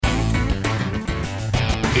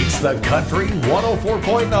It's the Country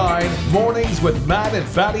 104.9 Mornings with Matt and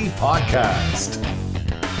Fadi podcast.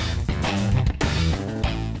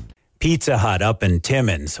 Pizza Hut up in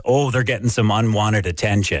Timmins. Oh, they're getting some unwanted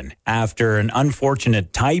attention after an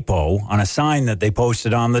unfortunate typo on a sign that they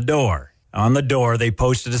posted on the door. On the door, they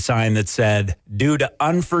posted a sign that said, due to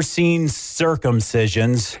unforeseen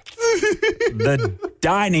circumcisions, the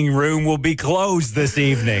dining room will be closed this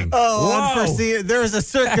evening. Oh, unforeseen. There was a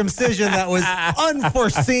circumcision that was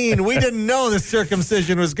unforeseen. We didn't know the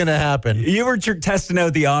circumcision was going to happen. You were testing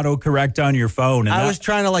out the autocorrect on your phone. And I was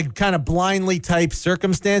trying to kind of blindly type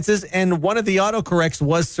circumstances, and one of the autocorrects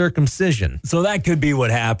was circumcision. So that could be what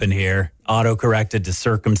happened here. Autocorrected to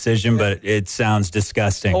circumcision, but it sounds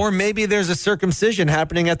disgusting. Or maybe there's a circumcision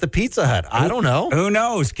happening at the Pizza Hut. I don't know. Who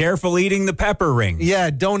knows? Careful eating the pepper rings. Yeah,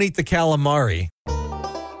 don't eat the calamari.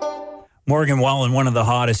 Morgan Wallen, one of the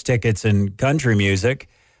hottest tickets in country music.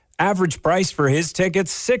 Average price for his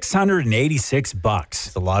tickets, $686.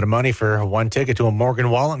 It's a lot of money for one ticket to a Morgan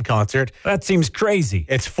Wallen concert. That seems crazy.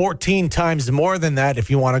 It's 14 times more than that if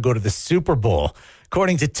you want to go to the Super Bowl.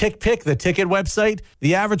 According to TickPick, the ticket website,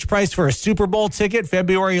 the average price for a Super Bowl ticket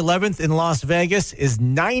February 11th in Las Vegas is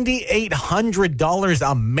 $9,800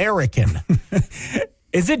 American.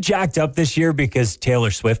 Is it jacked up this year because Taylor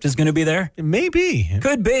Swift is going to be there? Maybe.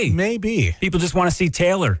 Could be. Maybe. People just want to see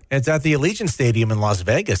Taylor. It's at the Allegiant Stadium in Las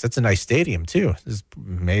Vegas. That's a nice stadium, too. It's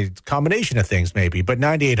a combination of things, maybe, but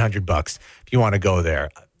 $9,800 if you want to go there.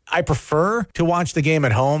 I prefer to watch the game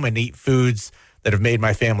at home and eat foods that have made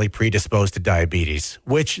my family predisposed to diabetes,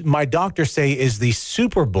 which my doctors say is the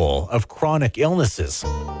Super Bowl of chronic illnesses.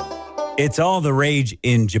 It's all the rage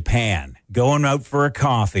in Japan. Going out for a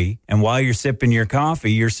coffee, and while you're sipping your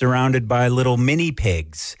coffee, you're surrounded by little mini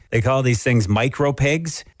pigs. They call these things micro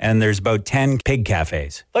pigs, and there's about 10 pig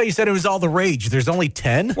cafes. Oh, you said it was all the rage. There's only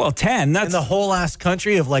 10? Well, 10. That's in the whole ass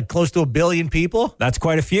country of close to 1 billion people? That's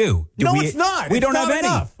quite a few. It's not. We don't have any.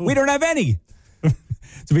 We don't have any.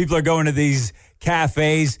 So people are going to these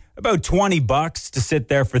cafes, about $20 to sit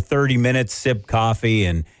there for 30 minutes, sip coffee,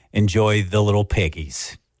 and enjoy the little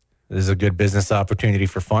piggies. This is a good business opportunity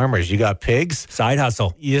for farmers. You got pigs. Side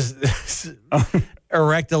hustle. You just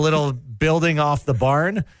erect a little building off the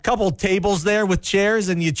barn. Couple tables there with chairs,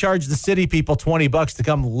 and you charge the city people $20 to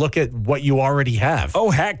come look at what you already have.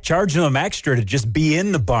 Oh, heck, charge them extra to just be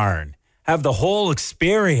in the barn. Have the whole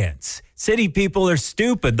experience. City people are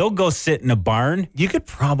stupid. They'll go sit in a barn. You could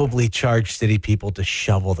probably charge city people to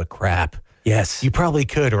shovel the crap. Yes. You probably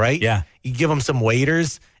could, right? Yeah. You give them some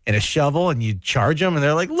waders and a shovel, and you charge them, and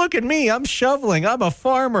they're like, look at me, I'm shoveling, I'm a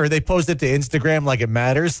farmer. They post it to Instagram like it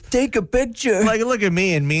matters. Take a picture. Like, look at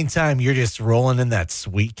me, and meantime, you're just rolling in that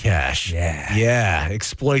sweet cash. Yeah. Yeah,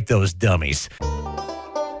 exploit those dummies.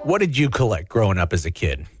 What did you collect growing up as a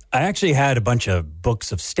kid? I actually had a bunch of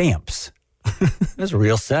books of stamps. That's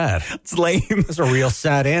real sad. It's lame. That's a real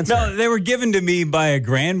sad answer. No, they were given to me by a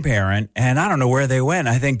grandparent, and I don't know where they went.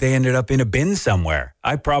 I think they ended up in a bin somewhere.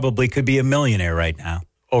 I probably could be a millionaire right now.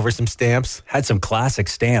 Over some stamps? Had some classic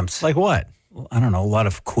stamps. Like what? I don't know, a lot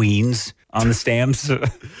of queens on the stamps. A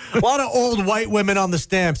lot of old white women on the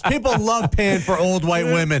stamps. People love paying for old white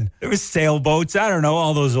women. There was sailboats. I don't know,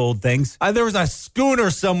 all those old things. There was a schooner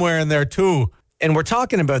somewhere in there, too. And we're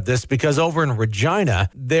talking about this because over in Regina,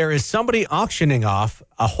 there is somebody auctioning off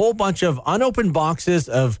a whole bunch of unopened boxes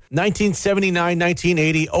of 1979,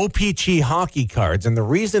 1980 OPC hockey cards. And the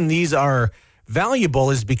reason these are valuable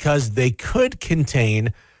is because they could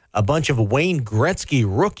contain a bunch of Wayne Gretzky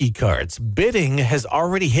rookie cards. Bidding has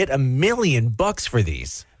already hit $1 million for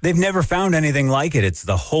these. They've never found anything like it. It's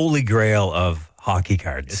the holy grail of hockey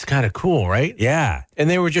cards. It's kind of cool, right? Yeah. And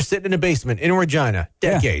they were just sitting in a basement in Regina.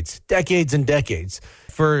 Decades and decades.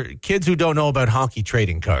 For kids who don't know about hockey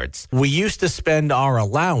trading cards, we used to spend our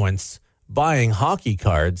allowance buying hockey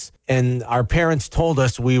cards, and our parents told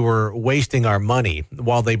us we were wasting our money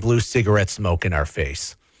while they blew cigarette smoke in our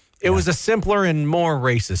face. It was a simpler and more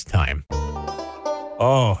racist time.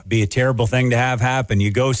 Oh, it'd be a terrible thing to have happen. You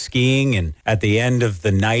go skiing, and at the end of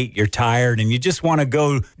the night, you're tired, and you just want to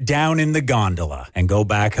go down in the gondola and go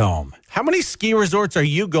back home. How many ski resorts are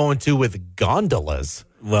you going to with gondolas?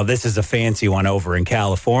 Well, this is a fancy one over in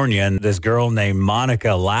California, and this girl named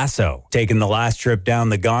Monica Lasso taking the last trip down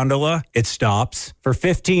the gondola. It stops for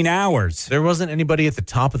 15 hours. There wasn't anybody at the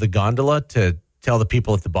top of the gondola to tell the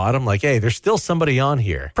people at the bottom, like, hey, there's still somebody on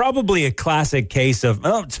here. Probably a classic case of,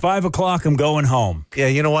 it's 5 o'clock, I'm going home. Yeah,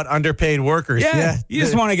 you know what? Underpaid workers. Yeah, you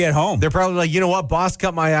just want to get home. They're probably like, you know what? Boss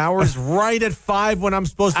cut my hours right at 5 when I'm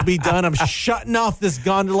supposed to be done. I'm shutting off this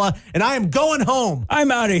gondola, and I am going home.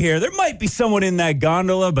 I'm out of here. There might be someone in that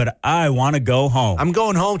gondola, but I want to go home. I'm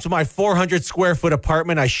going home to my 400 square foot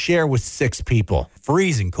apartment I share with 6 people.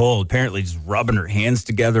 Freezing cold, apparently just rubbing her hands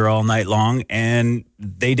together all night long, and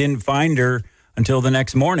they didn't find her until the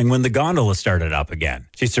next morning when the gondola started up again.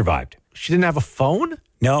 She survived. She didn't have a phone?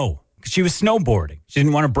 No, because she was snowboarding. She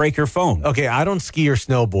didn't want to break her phone. Okay, I don't ski or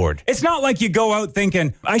snowboard. It's not like you go out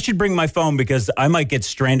thinking, I should bring my phone because I might get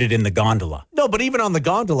stranded in the gondola. No, but even on the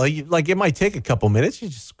gondola, it might take a couple minutes. You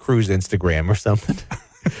just cruise Instagram or something.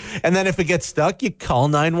 And then if it gets stuck, you call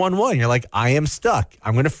 911. You're like, I am stuck.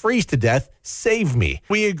 I'm going to freeze to death. Save me.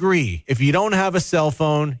 We agree. If you don't have a cell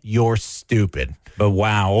phone, you're stupid. But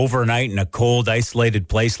wow, overnight in a cold, isolated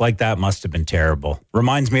place like that must have been terrible.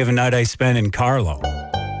 Reminds me of a night I spent in Carlo.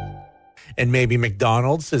 And maybe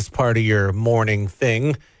McDonald's is part of your morning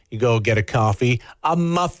thing. You go get a coffee, a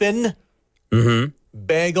muffin,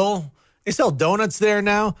 bagel. They sell donuts there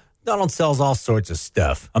now. McDonald's sells all sorts of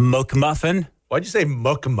stuff. A McMuffin? Why'd you say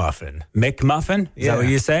McMuffin? McMuffin? Is that what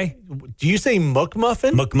you say? Do you say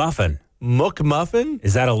McMuffin? McMuffin. McMuffin?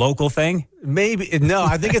 Is that a local thing? Maybe. No,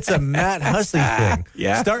 I think it's a Matt Hussey thing.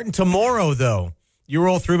 Yeah. Starting tomorrow, though, you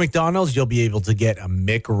roll through McDonald's, you'll be able to get a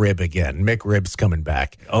McRib again. McRib's coming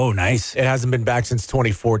back. Oh, nice. It hasn't been back since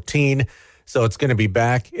 2014, so it's going to be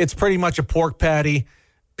back. It's pretty much a pork patty,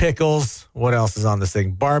 pickles. What else is on this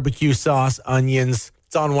thing? Barbecue sauce, onions.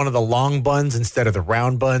 It's on one of the long buns instead of the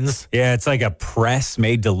round buns. Yeah, it's like a press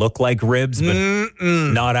made to look like ribs, but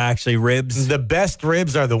not actually ribs. The best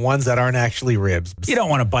ribs are the ones that aren't actually ribs. You don't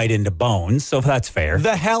want to bite into bones, so that's fair.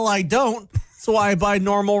 The hell I don't. That's why I buy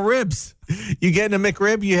normal ribs. You getting a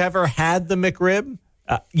McRib? You ever had the McRib?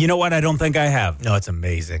 You know what? I don't think I have. No, it's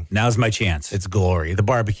amazing. Now's my chance. It's glory. The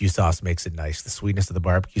barbecue sauce makes it nice. The sweetness of the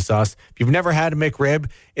barbecue sauce. If you've never had a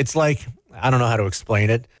McRib, it's like, I don't know how to explain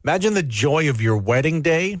it. Imagine the joy of your wedding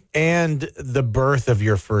day and the birth of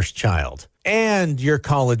your first child and your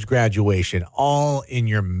college graduation all in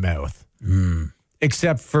your mouth.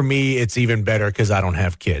 Except for me, it's even better because I don't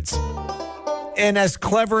have kids. And as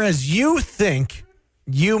clever as you think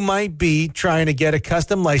you might be trying to get a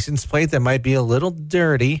custom license plate that might be a little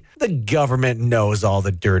dirty, the government knows all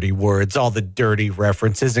the dirty words, all the dirty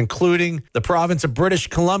references, including the province of British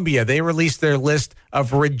Columbia. They released their list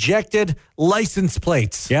of rejected license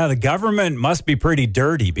plates. Yeah, the government must be pretty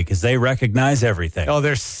dirty because they recognize everything. Oh,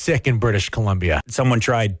 they're sick in British Columbia. Someone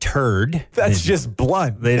tried turd. That's just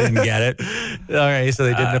blunt. They didn't get it. All right, so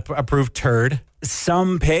they didn't approve turd.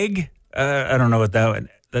 Some pig? I don't know what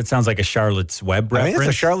that sounds like a Charlotte's Web reference. It's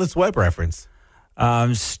a Charlotte's Web reference.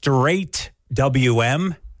 Straight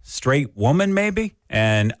WM, straight woman maybe,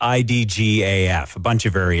 and IDGAF, a bunch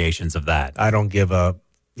of variations of that. I don't give a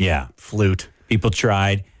flute. People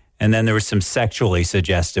tried, and then there were some sexually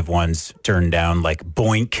suggestive ones turned down, like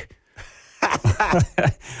boink,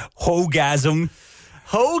 hogasm.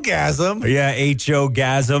 Hogasm? Yeah,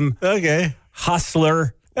 H-O-gasm. Okay.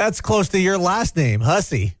 Hustler. That's close to your last name,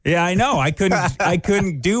 Hussey. Yeah, I know. I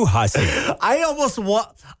couldn't do hussy. I almost want.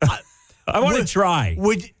 I want to try.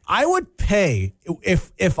 I would pay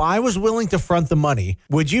if I was willing to front the money?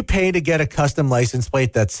 Would you pay to get a custom license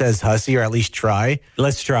plate that says Hussey, or at least try?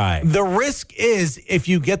 Let's try. The risk is if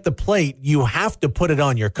you get the plate, you have to put it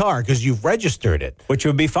on your car because you've registered it, which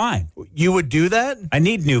would be fine. You would do that? I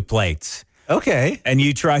need new plates. Okay. And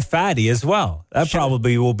you try Fadi as well. That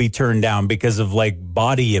probably will be turned down because of like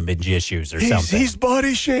body image issues or something. He's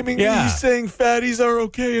body shaming me. He's saying fatties are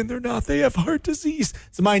okay and they're not. They have heart disease.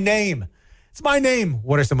 It's my name. It's my name.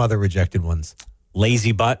 What are some other rejected ones?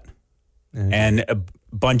 Lazy butt and a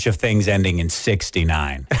bunch of things ending in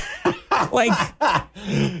 69. Like,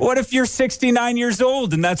 what if you're 69 years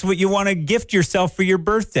old and that's what you want to gift yourself for your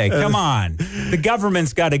birthday? Come on. The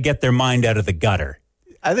government's got to get their mind out of the gutter.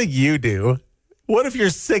 I think you do. What if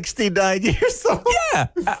you're 69 years old? Yeah,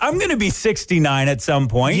 I'm going to be 69 at some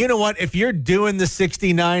point. You know what? If you're doing the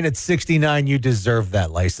 69 at 69, you deserve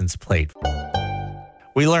that license plate.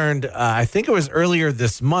 We learned, I think it was earlier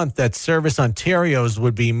this month, that Service Ontario's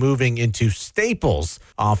would be moving into Staples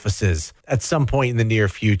offices at some point in the near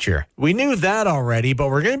future. We knew that already, but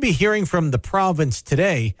we're going to be hearing from the province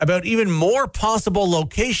today about even more possible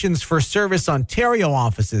locations for Service Ontario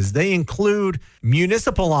offices. They include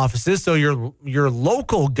municipal offices, so your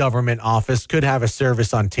local government office could have a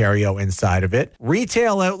Service Ontario inside of it.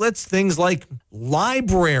 Retail outlets, things like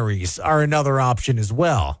Libraries are another option as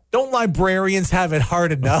well. Don't librarians have it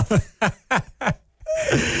hard enough?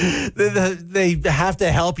 They have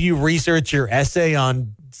to help you research your essay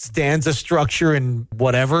on stanza structure and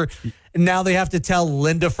whatever. And now they have to tell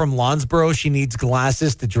Linda from Lawnsboro she needs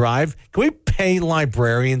glasses to drive. Can we pay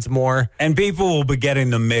librarians more? And people will be getting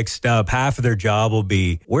them mixed up. Half of their job will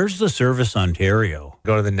be, where's the Service Ontario?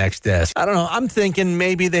 Go to the next desk. I don't know. I'm thinking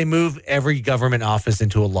maybe they move every government office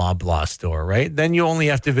into a Loblaw store, right? Then you only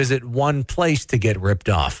have to visit one place to get ripped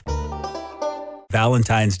off.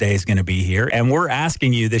 Valentine's Day is going to be here, and we're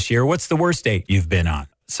asking you this year, what's the worst date you've been on?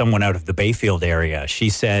 Someone out of the Bayfield area, she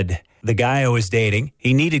said, the guy I was dating,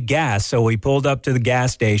 he needed gas, so he pulled up to the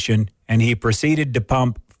gas station, and he proceeded to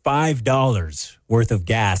pump $5 worth of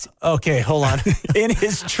gas. Okay, hold on. In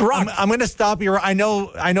his truck. I'm going to stop you. I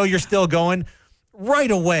know you're still going.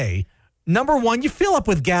 Right away. Number one, you fill up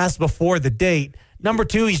with gas before the date. Number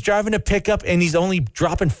two, he's driving a pickup, and he's only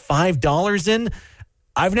dropping $5 in.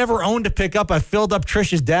 I've never owned a pickup. I've filled up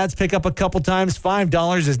Trish's dad's pickup a couple times.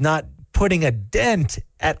 $5 is not putting a dent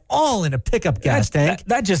at all in a pickup gas tank.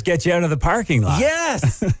 That just gets you out of the parking lot.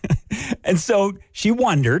 Yes. And so she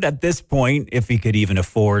wondered at this point if he could even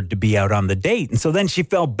afford to be out on the date. And so then she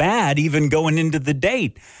felt bad even going into the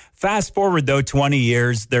date. Fast forward, though, 20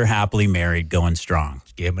 years, they're happily married, going strong.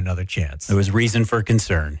 Give him another chance. There was reason for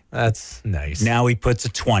concern. That's nice. Now he puts a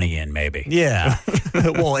 20 in, maybe. Yeah.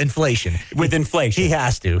 Well, inflation. With inflation. He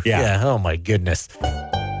has to. Yeah. Oh, my goodness.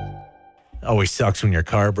 Always sucks when your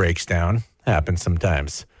car breaks down. Happens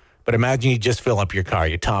sometimes. But imagine you just fill up your car,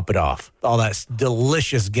 you top it off. All that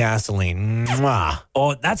delicious gasoline. Mwah.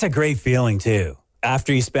 Oh, that's a great feeling, too.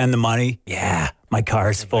 After you spend the money, yeah, my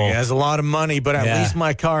car's full. It has a lot of money, but at least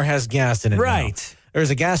my car has gas in it. Right. Now.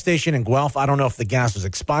 There's a gas station in Guelph. I don't know if the gas was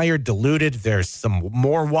expired, diluted. There's some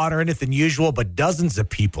more water in it than usual, but dozens of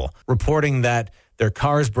people reporting that their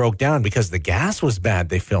cars broke down because the gas was bad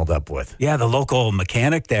they filled up with. Yeah, the local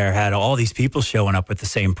mechanic there had all these people showing up with the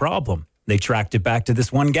same problem. They tracked it back to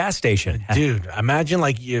this one gas station. Dude, imagine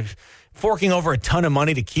like you forking over a ton of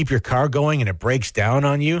money to keep your car going and it breaks down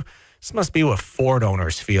on you. This must be what Ford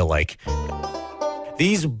owners feel like.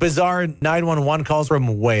 These bizarre 911 calls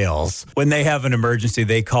from Wales. When they have an emergency,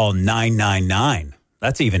 they call 999.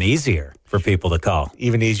 That's even easier for people to call.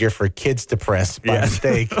 Even easier for kids to press by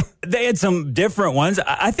mistake. They had some different ones.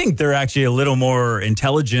 I think they're actually a little more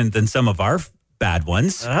intelligent than some of our bad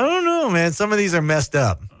ones. I don't know, man. Some of these are messed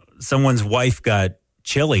up. Someone's wife got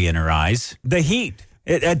chili in her eyes. The heat.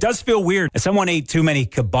 It does feel weird. Someone ate too many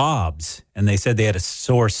kebabs, and they said they had a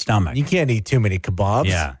sore stomach. You can't eat too many kebabs.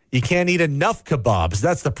 Yeah. You can't eat enough kebabs.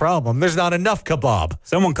 That's the problem. There's not enough kebab.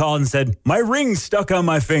 Someone called and said, my ring's stuck on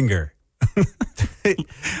my finger.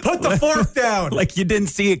 Put the fork down. Like you didn't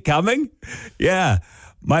see it coming? Yeah.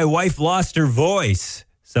 My wife lost her voice,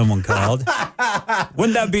 someone called.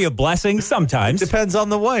 Wouldn't that be a blessing? Sometimes. Depends on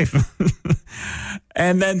the wife.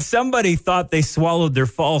 And then somebody thought they swallowed their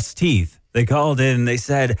false teeth. They called in and they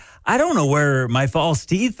said, I don't know where my false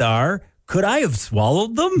teeth are. Could I have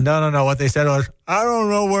swallowed them? No. What they said was, I don't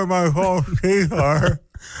know where my false teeth are.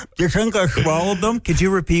 Do you think I swallowed them? Could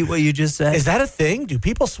you repeat what you just said? Is that a thing? Do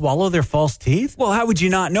people swallow their false teeth? Well, how would you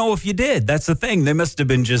not know if you did? That's the thing. They must have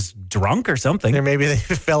been just drunk or something. Or maybe they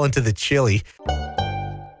fell into the chili.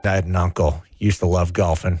 I had an uncle, used to love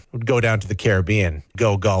golfing. Would go down to the Caribbean,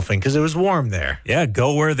 go golfing, because it was warm there. Yeah,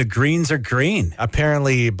 go where the greens are green.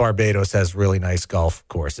 Apparently, Barbados has really nice golf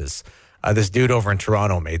courses. This dude over in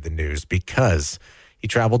Toronto made the news because he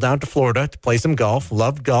traveled down to Florida to play some golf,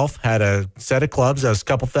 loved golf, had a set of clubs that was a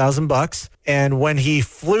couple $1,000. And when he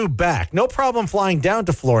flew back, no problem flying down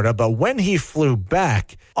to Florida, but when he flew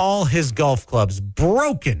back, all his golf clubs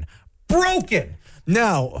broken.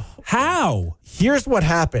 Now, how? Here's what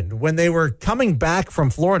happened. When they were coming back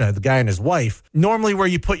from Florida, the guy and his wife, normally where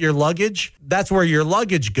you put your luggage, that's where your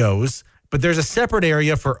luggage goes. But there's a separate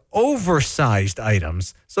area for oversized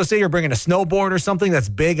items. So say you're bringing a snowboard or something that's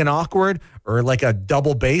big and awkward, or like a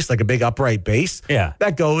double base, like a big upright base. Yeah.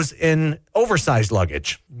 That goes in oversized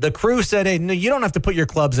luggage. The crew said, hey, no, you don't have to put your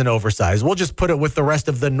clubs in oversized. We'll just put it with the rest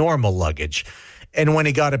of the normal luggage. And when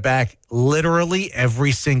he got it back, literally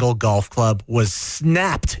every single golf club was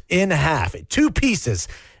snapped in half. 2 pieces.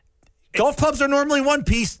 Golf clubs are normally 1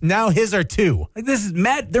 piece. Now his are 2. Like this is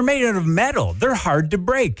they're made out of metal. They're hard to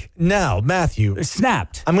break. Now, Matthew, They're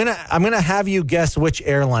snapped. I'm gonna have you guess which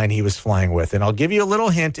airline he was flying with, and I'll give you a little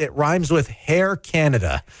hint. It rhymes with Air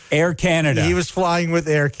Canada. Air Canada. He was flying with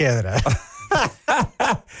Air Canada.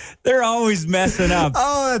 They're always messing up.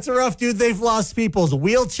 Oh, that's rough, dude. They've lost people's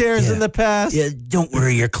wheelchairs in the past. Yeah, don't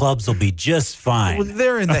worry, your clubs will be just fine. Well,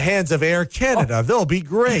 they're in the hands of Air Canada. They'll be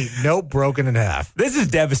great. Nope, broken in half. This is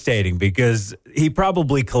devastating because he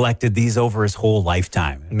probably collected these over his whole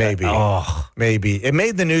lifetime. Maybe. Maybe. It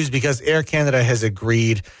made the news because Air Canada has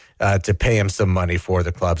agreed to pay him some money for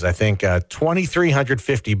the clubs. I think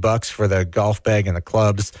 $2,350 for the golf bag and the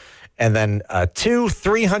clubs, and then two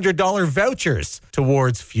 $300 vouchers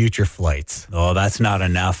towards future flights. Oh, that's not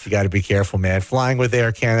enough. You got to be careful, man. Flying with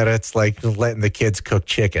Air Canada, it's like letting the kids cook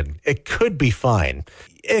chicken. It could be fine.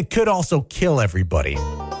 It could also kill everybody.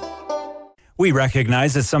 We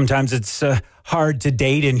recognize that sometimes it's hard to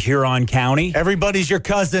date in Huron County. Everybody's your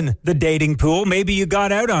cousin. The dating pool. Maybe you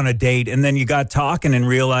got out on a date and then you got talking and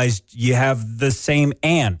realized you have the same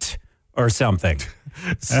aunt or something.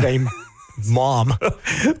 Same mom.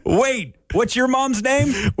 Wait, what's your mom's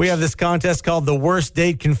name? We have this contest called the Worst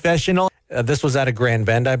Date Confessional. This was at a Grand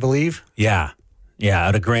Bend, I believe. Yeah,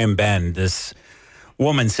 at a Grand Bend. This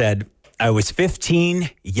woman said, I was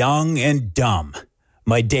 15, young and dumb.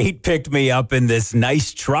 My date picked me up in this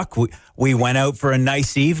nice truck. We went out for a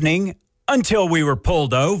nice evening until we were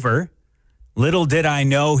pulled over. Little did I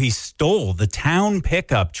know he stole the town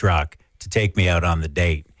pickup truck to take me out on the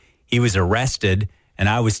date. He was arrested, and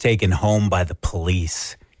I was taken home by the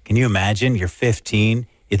police. Can you imagine? You're 15.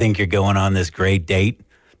 You think you're going on this great date.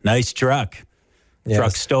 Nice truck. Yes.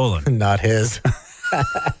 Truck stolen. Not his.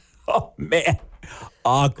 Oh, man.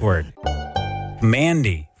 Awkward.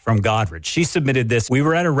 Mandy from Godrich. She submitted this. We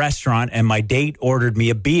were at a restaurant and my date ordered me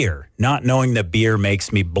a beer, not knowing that beer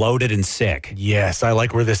makes me bloated and sick. Yes, I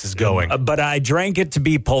like where this is going. But I drank it to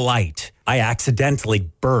be polite. I accidentally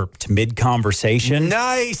burped mid-conversation.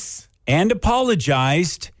 Nice. And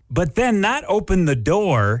apologized. But then that opened the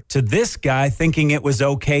door to this guy thinking it was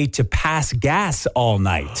okay to pass gas all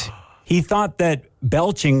night. He thought that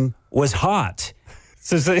belching was hot.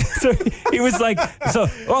 So he was like,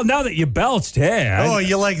 well, now that you belched, hey.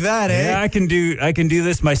 You like that, eh? Yeah, I can do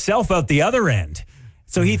this myself out the other end.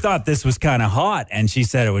 So he thought this was kind of hot, and she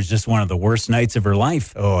said it was just one of the worst nights of her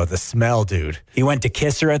life. Oh, the smell, dude. He went to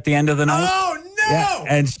kiss her at the end of the night. Oh, no! Yeah,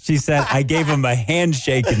 and she said, I gave him a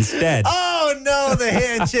handshake instead. Oh, no, the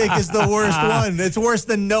handshake is the worst one. It's worse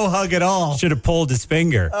than no hug at all. Should have pulled his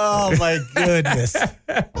finger. Oh, my goodness.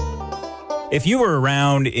 If you were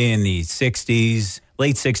around in the 60s,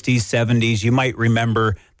 late 60s, 70s, you might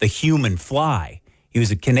remember the human fly. He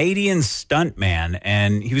was a Canadian stuntman,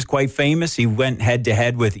 and he was quite famous. He went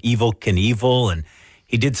head-to-head with Evel Knievel, and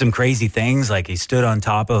he did some crazy things, like he stood on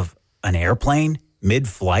top of an airplane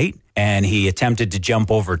mid-flight, and he attempted to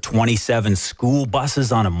jump over 27 school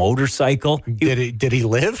buses on a motorcycle. Did he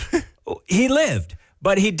live? He lived,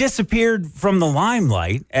 but he disappeared from the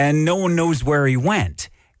limelight, and no one knows where he went.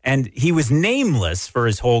 And he was nameless for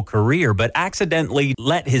his whole career, but accidentally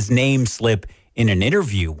let his name slip in an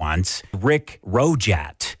interview once. Rick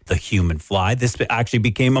Rojat, the human fly. This actually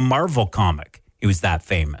became a Marvel comic. He was that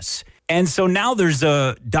famous. And so now there's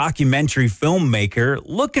a documentary filmmaker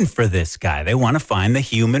looking for this guy. They want to find the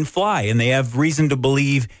human fly, and they have reason to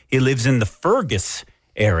believe he lives in the Fergus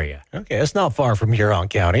area. Okay, that's not far from Huron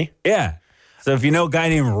County. Yeah. So if you know a guy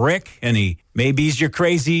named Rick, and maybe he's your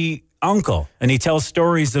crazy uncle, and he tells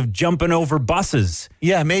stories of jumping over buses.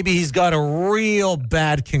 Yeah, maybe he's got a real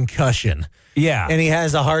bad concussion. Yeah. And he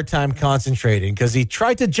has a hard time concentrating because he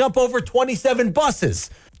tried to jump over 27 buses.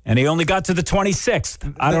 And he only got to the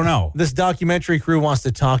 26th. I don't know. This documentary crew wants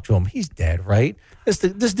to talk to him. He's dead, right? This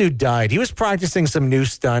dude died. He was practicing some new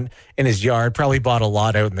stunt in his yard, probably bought a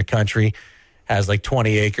lot out in the country, has like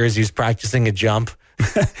 20 acres. He was practicing a jump.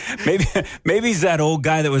 Maybe he's that old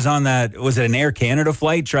guy that was on that, was it an Air Canada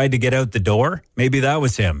flight, tried to get out the door? Maybe that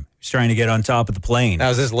was him. He's trying to get on top of the plane. That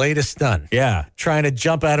was his latest stunt. Yeah. Trying to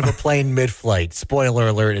jump out of a plane mid-flight. Spoiler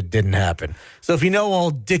alert, it didn't happen. So if you know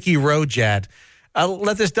old Dickie Rojat,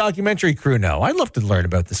 let this documentary crew know. I'd love to learn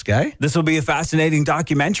about this guy. This will be a fascinating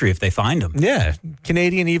documentary if they find him. Yeah.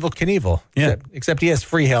 Canadian Evel Knievel. Yeah. Except he has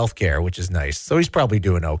free health care, which is nice. So he's probably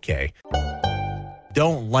doing okay.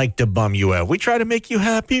 Don't like to bum you out. We try to make you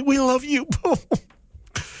happy. We love you.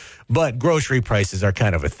 But grocery prices are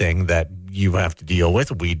kind of a thing that you have to deal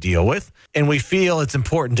with, we deal with. And we feel it's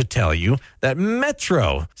important to tell you that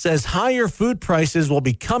Metro says higher food prices will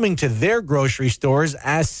be coming to their grocery stores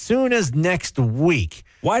as soon as next week.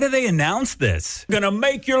 Why do they announce this? Gonna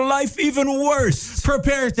make your life even worse.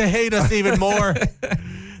 Prepare to hate us even more.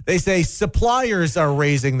 They say suppliers are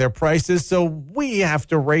raising their prices, so we have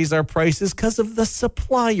to raise our prices because of the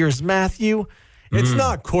suppliers, Matthew. It's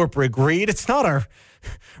not corporate greed. It's not our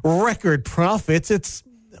record profits. It's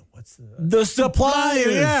The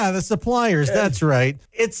suppliers. Yeah, the suppliers. That's right.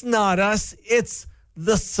 It's not us. It's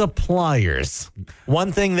the suppliers.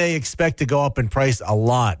 One thing they expect to go up in price a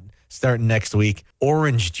lot starting next week,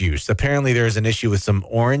 orange juice. Apparently there's an issue with some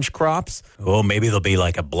orange crops. Oh, maybe there'll be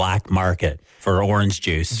like a black market for orange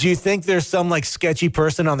juice. Do you think there's some like sketchy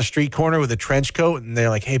person on the street corner with a trench coat and they're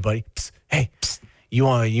like, hey, buddy, psst, hey, psst, you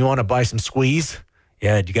want to buy some squeeze?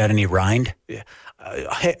 Yeah, do you got any rind? Yeah,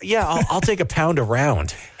 I'll take a pound a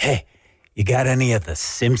round. Hey, you got any of the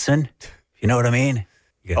Simpson? You know what I mean?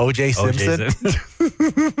 O.J. Simpson?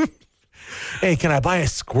 Hey, can I buy a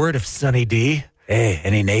squirt of Sunny D? Hey,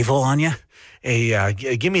 any navel on you? Hey,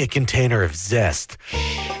 give me a container of Zest.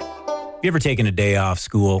 You ever taken a day off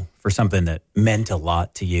school for something that meant a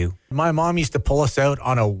lot to you? My mom used to pull us out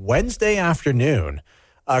on a Wednesday afternoon,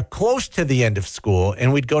 close to the end of school,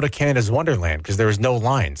 and we'd go to Canada's Wonderland because there was no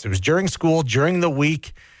lines. It was during school, during the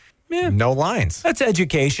week, no lines. That's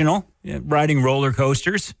educational. Yeah, riding roller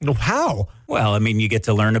coasters. No, how? Well, I mean, you get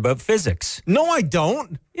to learn about physics. No, I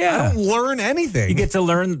don't. Yeah. I don't learn anything. You get to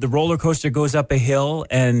learn the roller coaster goes up a hill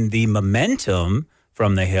and the momentum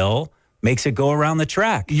from the hill makes it go around the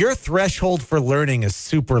track. Your threshold for learning is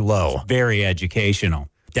super low. Very educational.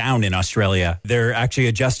 Down in Australia, they're actually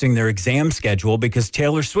adjusting their exam schedule because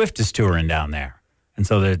Taylor Swift is touring down there. And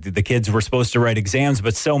so the kids were supposed to write exams,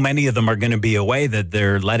 but so many of them are going to be away that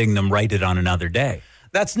they're letting them write it on another day.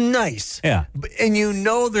 That's nice. Yeah. And you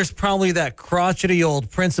know there's probably that crotchety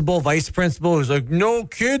old principal, vice principal who's like, no,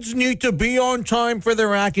 kids need to be on time for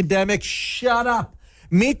their academics. Shut up.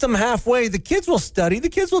 Meet them halfway. The kids will study. The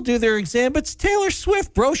kids will do their exam. But it's Taylor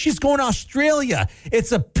Swift, bro. She's going to Australia.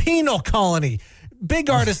 It's a penal colony.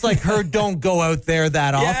 Big artists like her don't go out there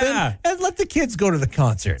that often. And let the kids go to the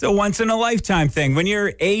concert. It's a once-in-a-lifetime thing. When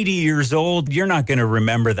you're 80 years old, you're not going to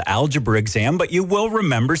remember the algebra exam, but you will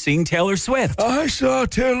remember seeing Taylor Swift. I saw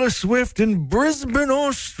Taylor Swift in Brisbane,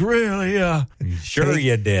 Australia. Sure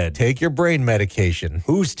you did. Take your brain medication.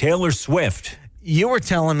 Who's Taylor Swift? You were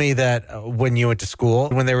telling me that when you went to school,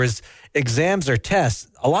 when there was exams or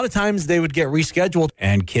tests, a lot of times they would get rescheduled.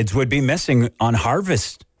 And kids would be missing on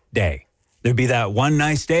harvest day. There'd be that one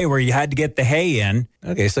nice day where you had to get the hay in.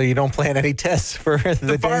 Okay, so you don't plan any tests for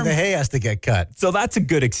the day the hay has to get cut. So that's a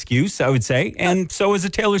good excuse, I would say. And so is a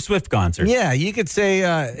Taylor Swift concert. Yeah, you could say,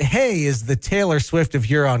 hay is the Taylor Swift of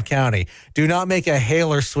Huron County. Do not make a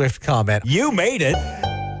Taylor Swift comment. You made it.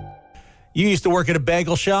 You used to work at a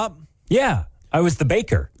bagel shop? Yeah, I was the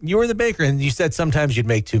baker. You were the baker, and you said sometimes you'd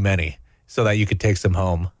make too many so that you could take some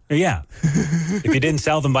home. Yeah. If you didn't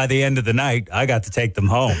sell them by the end of the night, I got to take them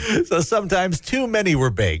home. So sometimes too many were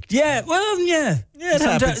baked. Yeah, well, yeah. Yeah, it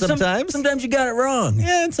happens sometimes. Sometimes you got it wrong.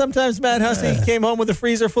 Yeah, and sometimes Matt Hussey came home with a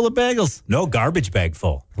freezer full of bagels. No garbage bag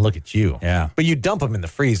full. Look at you. Yeah. But you dump them in the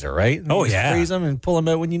freezer, right? Oh, you yeah. Freeze them and pull them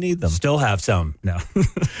out when you need them. Still have some. No.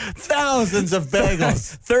 Thousands of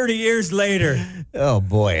bagels. 30 years later. Oh,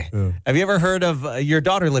 boy. Have you ever heard of, your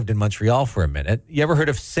daughter lived in Montreal for a minute. You ever heard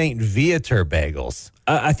of St. Viator bagels?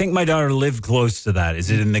 I think my daughter lived close to that.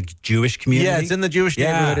 Is it in the Jewish community? Yeah, it's in the Jewish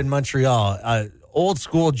neighborhood in Montreal. Old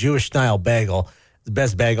school Jewish style bagel. The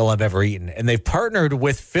best bagel I've ever eaten. And they've partnered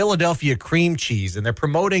with Philadelphia cream cheese, and they're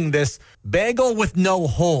promoting this bagel with no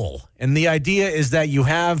hole. And the idea is that you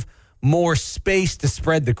have more space to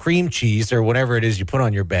spread the cream cheese or whatever it is you put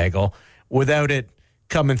on your bagel without it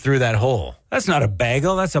coming through that hole. That's not a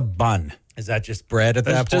bagel. That's a bun. Is that just bread at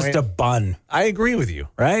that point? That's just a bun. I agree with you.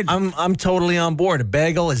 Right? I'm totally on board. A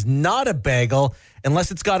bagel is not a bagel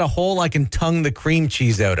unless it's got a hole I can tongue the cream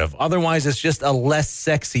cheese out of. Otherwise, it's just a less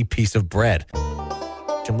sexy piece of bread.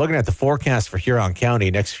 I'm looking at the forecast for Huron County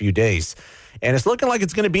next few days, and it's looking like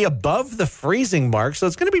it's going to be above the freezing mark, so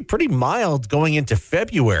it's going to be pretty mild going into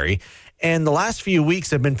February. And the last few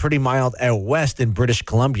weeks have been pretty mild out west in British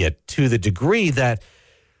Columbia, to the degree that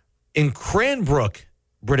in Cranbrook,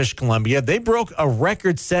 British Columbia, they broke a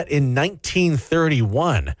record set in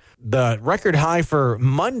 1931. The record high for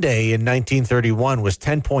Monday in 1931 was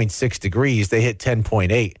 10.6 degrees. They hit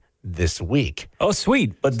 10.8 this week. Oh,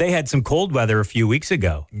 sweet. But they had some cold weather a few weeks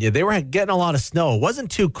ago. Yeah, they were getting a lot of snow. It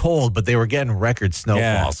wasn't too cold, but they were getting record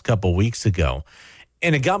snowfalls a couple weeks ago.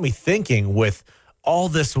 And it got me thinking, with all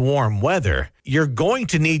this warm weather, you're going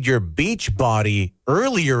to need your beach body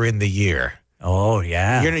earlier in the year. Oh,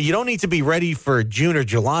 yeah. You don't need to be ready for June or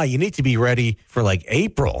July. You need to be ready for like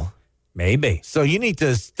April. Maybe. So you need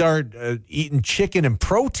to start eating chicken and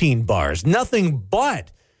protein bars. Nothing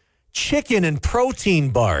but chicken and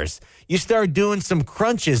protein bars. You start doing some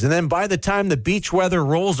crunches, and then by the time the beach weather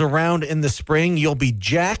rolls around in the spring, you'll be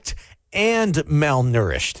jacked and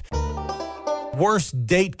malnourished. Worst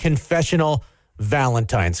date confessional,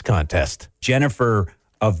 Valentine's contest. Jennifer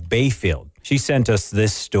of Bayfield. She sent us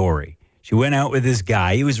this story. She went out with this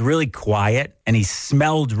guy. He was really quiet and he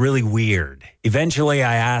smelled really weird. Eventually,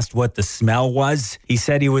 I asked what the smell was. He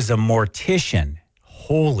said he was a mortician.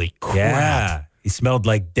 Holy crap. Yeah. He smelled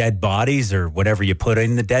like dead bodies or whatever you put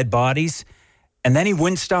in the dead bodies. And then he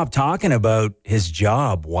wouldn't stop talking about his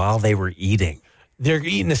job while they were eating. They're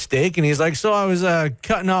eating a steak, and he's like, so I was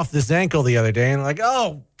cutting off this ankle the other day, and like,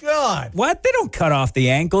 oh, God. What? They don't cut off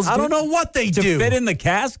the ankles. I don't know what they do. To fit in the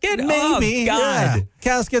casket? Maybe. Oh, God. Yeah.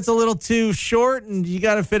 Casket's a little too short, and you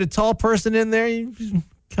got to fit a tall person in there. You just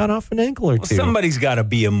cut off an ankle or two. Somebody's got to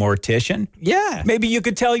be a mortician. Yeah. Maybe you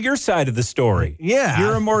could tell your side of the story. Yeah.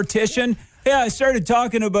 You're a mortician? Yeah, I started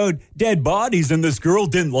talking about dead bodies, and this girl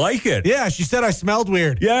didn't like it. Yeah, she said I smelled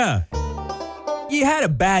weird. Yeah. You had a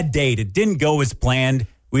bad date. It didn't go as planned.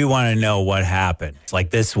 We want to know what happened. It's like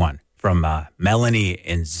this one from Melanie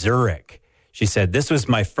in Zurich. She said, this was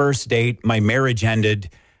my first date. My marriage ended,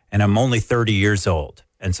 and I'm only 30 years old.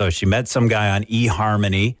 And so she met some guy on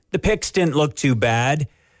eHarmony. The pics didn't look too bad,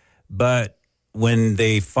 but when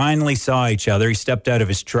they finally saw each other, he stepped out of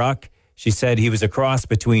his truck. She said he was a cross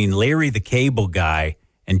between Larry the Cable Guy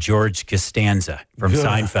and George Costanza from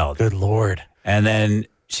Seinfeld. Good Lord. And then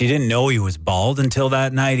she didn't know he was bald until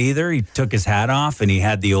that night either. He took his hat off and he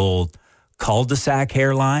had the old cul-de-sac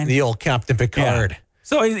hairline. The old Captain Picard. Yeah.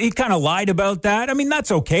 So he kind of lied about that. I mean,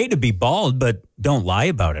 that's okay to be bald, but don't lie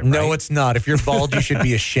about it, right? No, it's not. If you're bald, you should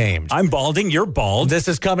be ashamed. I'm balding. You're bald. This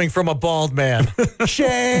is coming from a bald man.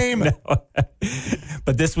 Shame. No.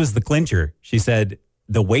 But this was the clincher. She said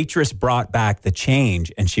the waitress brought back the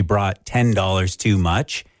change and she brought $10 too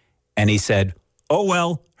much. And he said, oh,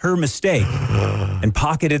 well, her mistake, and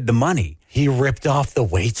pocketed the money. He ripped off the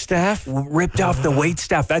waitstaff? Ripped off the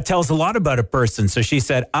waitstaff. That tells a lot about a person. So she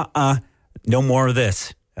said, no more of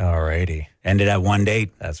this. All righty. Ended at one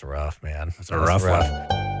date. That's rough, man. That's a rough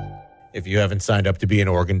one. If you haven't signed up to be an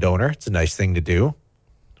organ donor, it's a nice thing to do.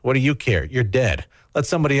 What do you care? You're dead. Let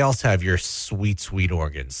somebody else have your sweet, sweet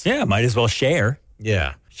organs. Yeah, might as well share.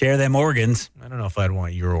 Yeah. Share them organs. I don't know if I'd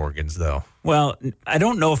want your organs, though. Well, I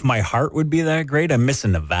don't know if my heart would be that great. I'm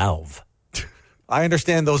missing a valve. I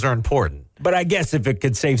understand those are important. But I guess if it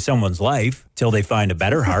could save someone's life till they find a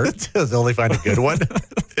better heart. Till they find a good one.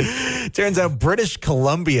 Turns out British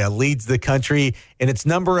Columbia leads the country in its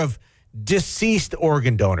number of deceased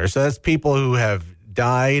organ donors. So that's people who have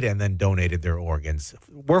died and then donated their organs.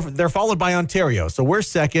 They're followed by Ontario. So we're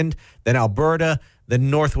second, then Alberta, then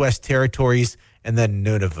Northwest Territories, and then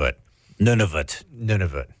Nunavut.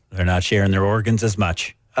 Nunavut. They're not sharing their organs as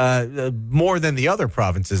much. More than the other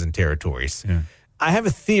provinces and territories. Yeah. I have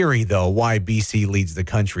a theory, though, why BC leads the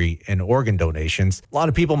country in organ donations. A lot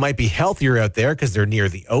of people might be healthier out there because they're near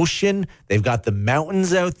the ocean. They've got the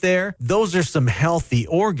mountains out there. Those are some healthy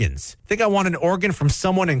organs. Think I want an organ from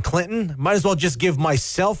someone in Clinton? Might as well just give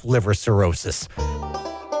myself liver cirrhosis.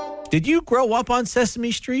 Did you grow up on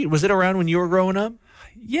Sesame Street? Was it around when you were growing up?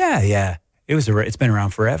 Yeah. It's been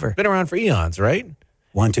around forever. Been around for eons, right?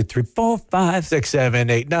 1, 2, 3, 4, 5, 6, 7,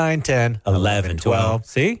 8, 9, 10, 11, 12.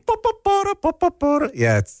 See?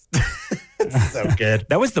 Yeah, it's so good.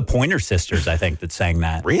 That was the Pointer Sisters, I think, that sang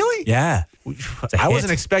that. Really? Yeah. I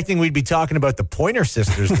wasn't expecting we'd be talking about the Pointer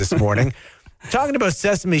Sisters this morning. Talking about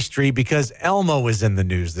Sesame Street because Elmo was in the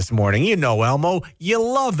news this morning. You know Elmo. You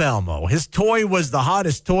love Elmo. His toy was the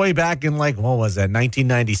hottest toy back in, what was that,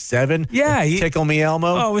 1997? Yeah. Tickle Me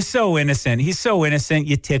Elmo. Oh, it was so innocent. He's so innocent.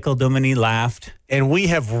 You tickled him and he laughed. And we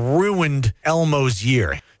have ruined Elmo's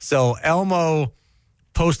year. So Elmo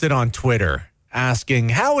posted on Twitter asking,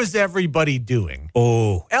 how is everybody doing?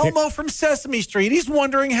 Oh. Elmo from Sesame Street. He's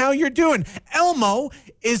wondering how you're doing. Elmo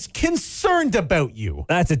is concerned about you.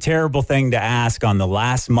 That's a terrible thing to ask on the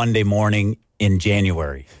last Monday morning in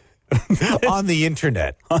January. On the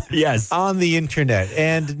internet. Yes. On the internet.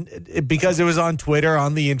 And because it was on Twitter,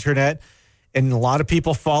 on the internet, and a lot of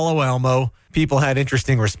people follow Elmo, people had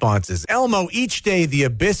interesting responses. Elmo, each day the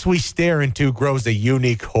abyss we stare into grows a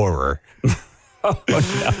unique horror. Oh,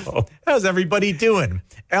 no. How's everybody doing?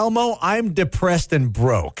 Elmo, I'm depressed and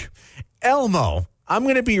broke. Elmo, I'm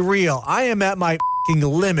going to be real. I am at my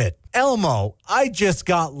limit. Elmo, I just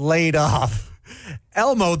got laid off.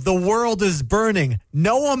 Elmo, the world is burning.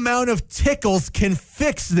 No amount of tickles can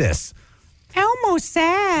fix this. Elmo's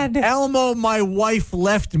sad. Elmo, my wife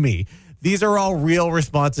left me. These are all real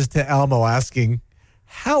responses to Elmo asking,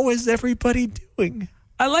 how is everybody doing?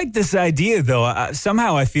 I like this idea, though.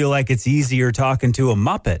 Somehow I feel like it's easier talking to a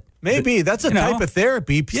Muppet. Maybe. That's a type of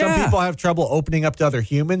therapy. Yeah. Some people have trouble opening up to other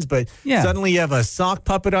humans, but suddenly you have a sock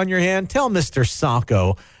puppet on your hand. Tell Mr.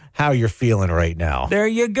 Socko how you're feeling right now. There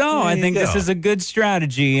you go. I think this is a good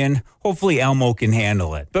strategy, and hopefully Elmo can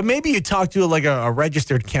handle it. But maybe you talk to like a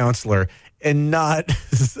registered counselor and not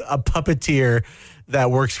a puppeteer that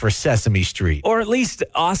works for Sesame Street. Or at least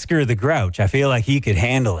Oscar the Grouch. I feel like he could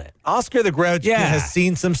handle it. Oscar the Grouch has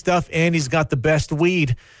seen some stuff, and he's got the best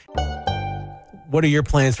weed. What are your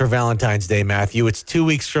plans for Valentine's Day, Matthew? It's 2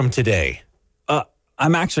 weeks from today.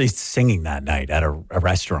 I'm actually singing that night at a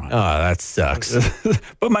restaurant. Oh, that sucks.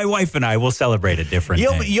 But my wife and I will celebrate a different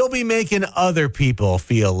day. You'll be making other people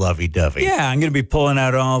feel lovey-dovey. Yeah, I'm going to be pulling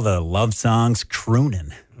out all the love songs,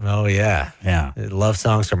 crooning. Oh, yeah. Yeah. Love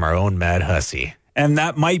songs from our own Mad Hussy. And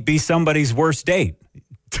that might be somebody's worst date.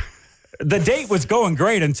 The date was going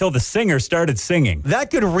great until the singer started singing. That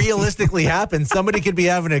could realistically happen. Somebody could be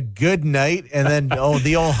having a good night, and then,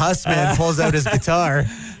 the old Huss man pulls out his guitar.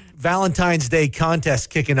 Valentine's Day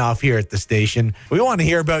contest kicking off here at the station. We want to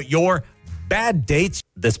hear about your bad dates.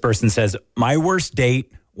 This person says, my worst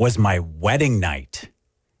date was my wedding night.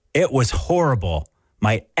 It was horrible.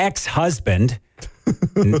 My ex-husband,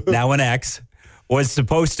 now an ex, was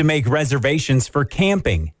supposed to make reservations for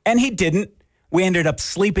camping, and he didn't. We ended up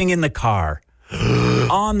sleeping in the car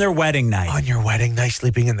on their wedding night. On your wedding night,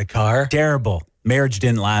 sleeping in the car? Terrible. Marriage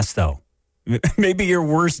didn't last, though. Maybe your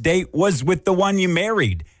worst date was with the one you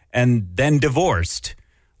married and then divorced.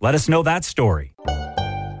 Let us know that story.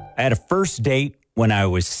 I had a first date when I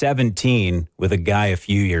was 17 with a guy a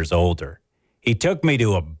few years older. He took me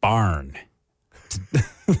to a barn.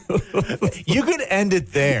 You could end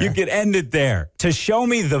it there. You could end it there. To show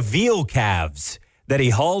me the veal calves that he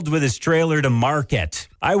hauled with his trailer to market.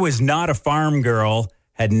 I was not a farm girl,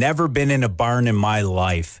 had never been in a barn in my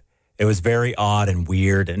life. It was very odd and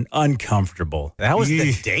weird and uncomfortable. That was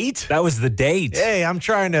the date? That was the date. Hey, I'm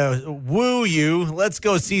trying to woo you. Let's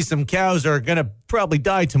go see some cows that are going to probably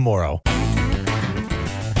die tomorrow.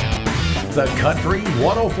 The Country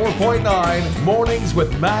 104.9 Mornings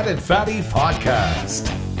with Matt and Fadi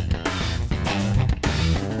podcast.